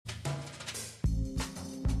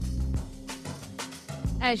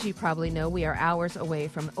As you probably know, we are hours away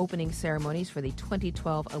from opening ceremonies for the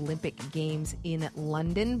 2012 Olympic Games in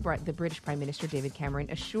London. The British Prime Minister David Cameron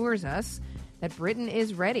assures us that Britain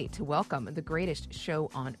is ready to welcome the greatest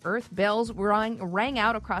show on earth. Bells rang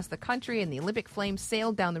out across the country, and the Olympic flames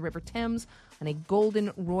sailed down the River Thames on a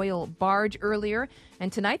golden royal barge earlier.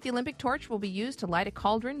 And tonight, the Olympic torch will be used to light a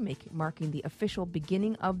cauldron, marking the official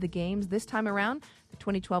beginning of the Games. This time around, the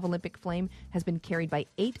 2012 Olympic flame has been carried by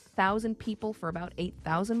 8,000 people for about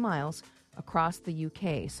 8,000 miles across the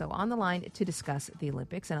UK. So on the line to discuss the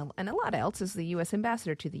Olympics and a lot else is the U.S.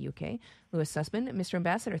 Ambassador to the UK, Louis Susman. Mr.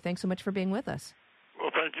 Ambassador, thanks so much for being with us.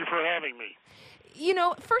 Well, thank you for having me. You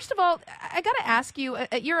know, first of all, I got to ask you,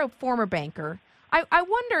 you're a former banker. I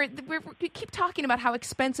wonder, we keep talking about how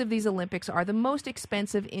expensive these Olympics are, the most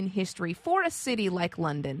expensive in history for a city like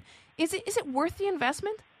London. Is it worth the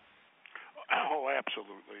investment? Oh,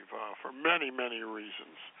 absolutely, for many, many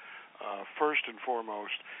reasons. First and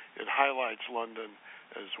foremost, it highlights London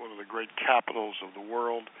as one of the great capitals of the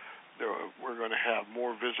world. We're going to have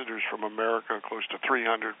more visitors from America, close to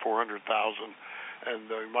 300, 400,000, and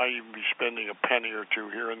they might even be spending a penny or two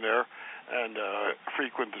here and there and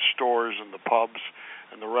frequent the stores and the pubs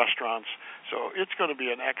and the restaurants. So it's going to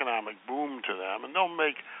be an economic boom to them, and they'll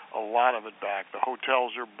make a lot of it back. The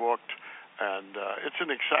hotels are booked, and it's an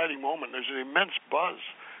exciting moment. There's an immense buzz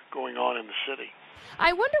going on in the city.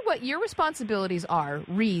 I wonder what your responsibilities are,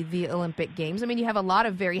 the Olympic Games. I mean, you have a lot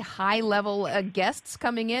of very high-level guests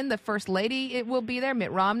coming in. The First Lady will be there.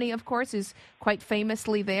 Mitt Romney, of course, is quite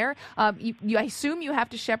famously there. I assume you have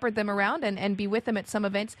to shepherd them around and be with them at some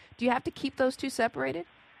events. Do you have to keep those two separated?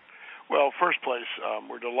 Well, first place,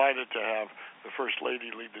 we're delighted to have the First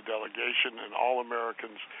Lady lead the delegation and all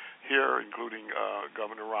Americans here, including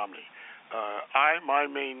Governor Romney. My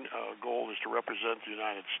main goal is to represent the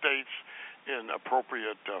United States in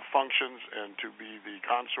appropriate functions and to be the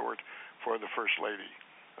consort for the First Lady.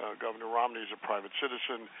 Governor Romney is a private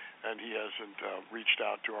citizen, and he hasn't reached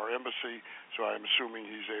out to our embassy, so I'm assuming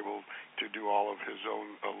he's able to do all of his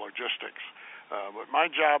own logistics. But my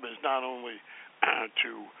job is not only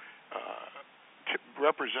to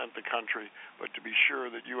represent the country, but to be sure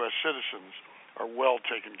that U.S. citizens are well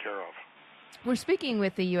taken care of. We're speaking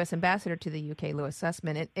with the U.S. Ambassador to the UK, Louis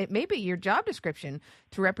Susman. It may be your job description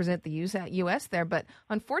to represent the U.S. there, but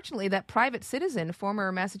unfortunately that private citizen,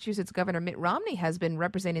 former Massachusetts Governor Mitt Romney, has been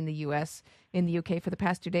representing the U.S. in the UK for the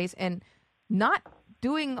past 2 days and not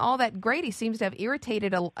doing all that great. He seems to have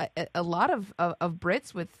irritated a lot of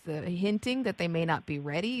Brits with hinting that they may not be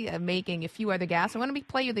ready, making a few other gaffes. I want to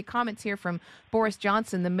play you the comments here from Boris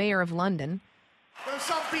Johnson, the Mayor of London. There are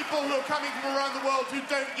some people who are coming from around the world who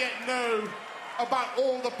don't yet know about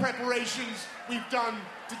all the preparations we've done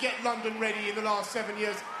to get London ready in the last 7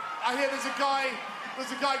 years. I hear there's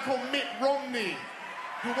a guy called Mitt Romney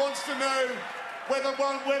who wants to know whether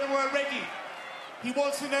we're ready. He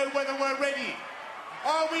wants to know whether we're ready.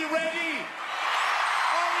 Are we ready?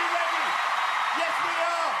 Are we ready? Yes, we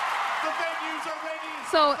are. The venues are ready.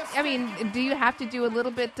 So, I mean, do you have to do a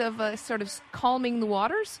little bit of sort of calming the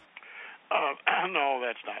waters? No,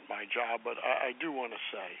 that's not my job, but I do want to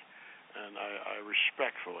say, and I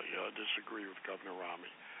respectfully disagree with Governor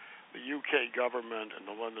Romney. The UK government and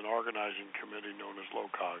the London Organizing Committee, known as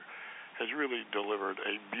LOCOG, has really delivered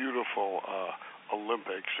a beautiful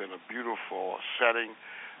Olympics in a beautiful setting.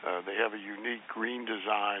 They have a unique green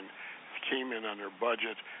design, came in under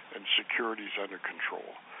budget, and security's under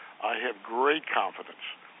control. I have great confidence,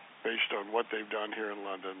 based on what they've done here in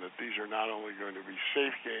London, that these are not only going to be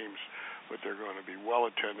safe games, but they're going to be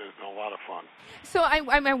well-attended and a lot of fun. So I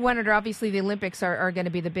wondered, obviously the Olympics are going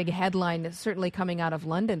to be the big headline, certainly coming out of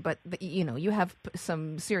London, but you have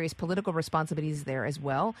some serious political responsibilities there as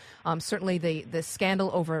well. Certainly the scandal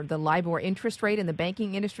over the LIBOR interest rate in the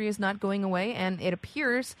banking industry is not going away, and it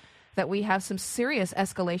appears that we have some serious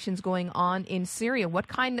escalations going on in Syria. What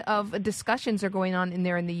kind of discussions are going on in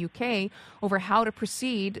there in the UK over how to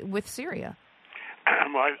proceed with Syria?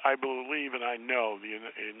 I believe and I know the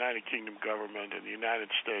United Kingdom government and the United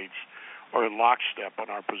States are in lockstep on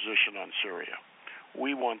our position on Syria.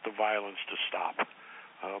 We want the violence to stop.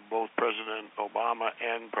 Both President Obama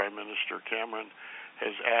and Prime Minister Cameron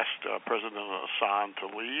has asked President Assad to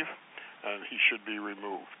leave, and he should be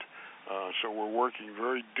removed. So we're working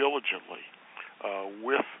very diligently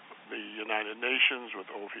with the United Nations, with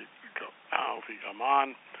Kofi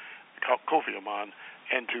Annan,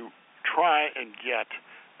 and to try and get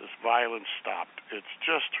this violence stopped. It's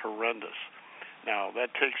just horrendous. Now, that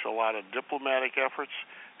takes a lot of diplomatic efforts,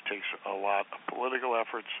 it takes a lot of political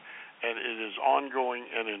efforts, and it is ongoing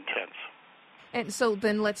and intense. And so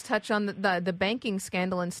then let's touch on the banking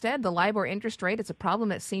scandal instead. The LIBOR interest rate, it's a problem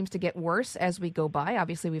that seems to get worse as we go by.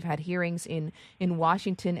 Obviously, we've had hearings in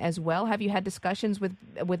Washington as well. Have you had discussions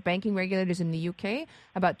with banking regulators in the UK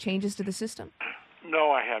about changes to the system?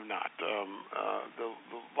 No, I have not. The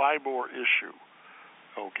LIBOR issue,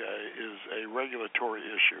 is a regulatory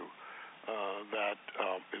issue that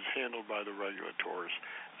is handled by the regulators.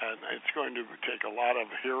 And it's going to take a lot of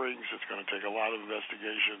hearings. It's going to take a lot of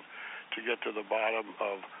investigation to get to the bottom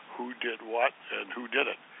of who did what and who did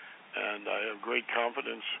it. And I have great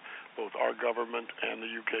confidence both our government and the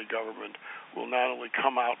UK government will not only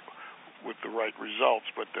come out with the right results,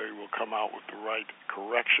 but they will come out with the right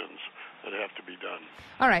corrections that have to be done.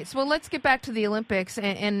 All right, so let's get back to the Olympics,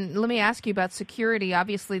 and let me ask you about security.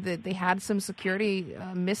 Obviously, they had some security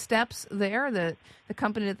missteps there. The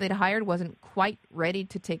company that they'd hired wasn't quite ready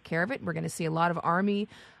to take care of it. We're going to see a lot of Army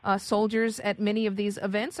soldiers at many of these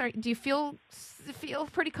events. Do you feel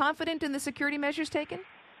pretty confident in the security measures taken?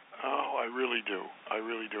 Oh, I really do.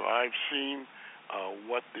 I've seen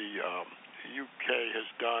what the UK has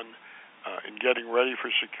done in getting ready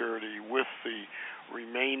for security with the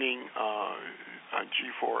remaining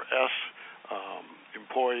G4S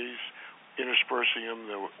employees, interspersing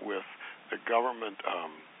them with the government,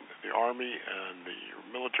 the Army and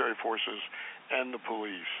the military forces and the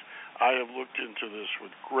police. I have looked into this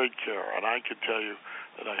with great care, and I can tell you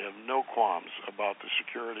that I have no qualms about the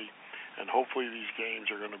security, and hopefully these games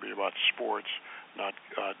are going to be about sports, not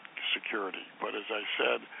security. But as I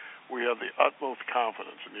said, we have the utmost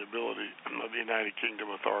confidence in the ability of the United Kingdom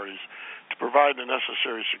authorities to provide the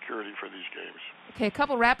necessary security for these games. Okay, a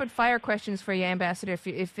couple rapid-fire questions for you, Ambassador,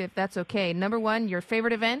 if that's okay. Number one, your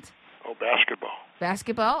favorite event? Oh, basketball.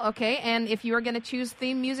 Basketball, okay. And if you were going to choose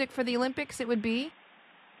theme music for the Olympics, it would be?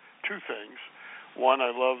 Two things. One,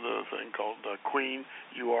 I love the thing called Queen,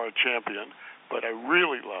 You Are a Champion. But I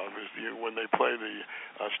really love is when they play the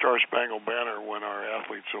Star-Spangled Banner when our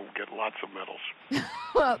athletes will get lots of medals.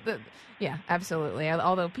 Well, yeah, absolutely.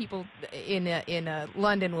 Although people in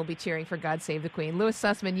London will be cheering for God Save the Queen. Louis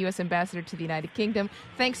Susman, U.S. Ambassador to the United Kingdom.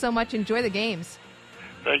 Thanks so much. Enjoy the games.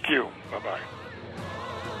 Thank you. Bye-bye.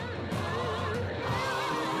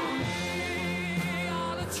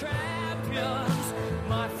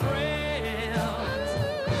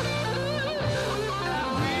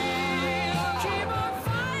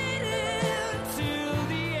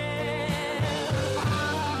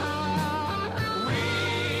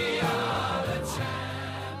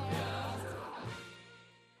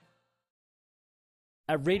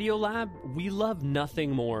 At Radiolab, we love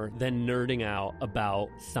nothing more than nerding out about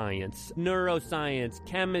science, neuroscience,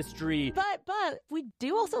 chemistry. But we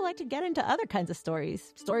do also like to get into other kinds of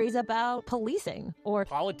stories. Stories about policing or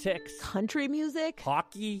politics, country music,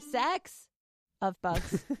 hockey, sex, of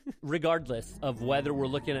bugs. Regardless of whether we're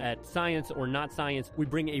looking at science or not science, we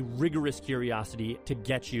bring a rigorous curiosity to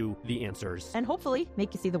get you the answers. And hopefully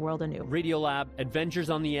make you see the world anew. Radiolab, adventures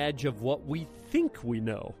on the edge of what we think we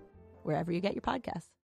know. Wherever you get your podcasts.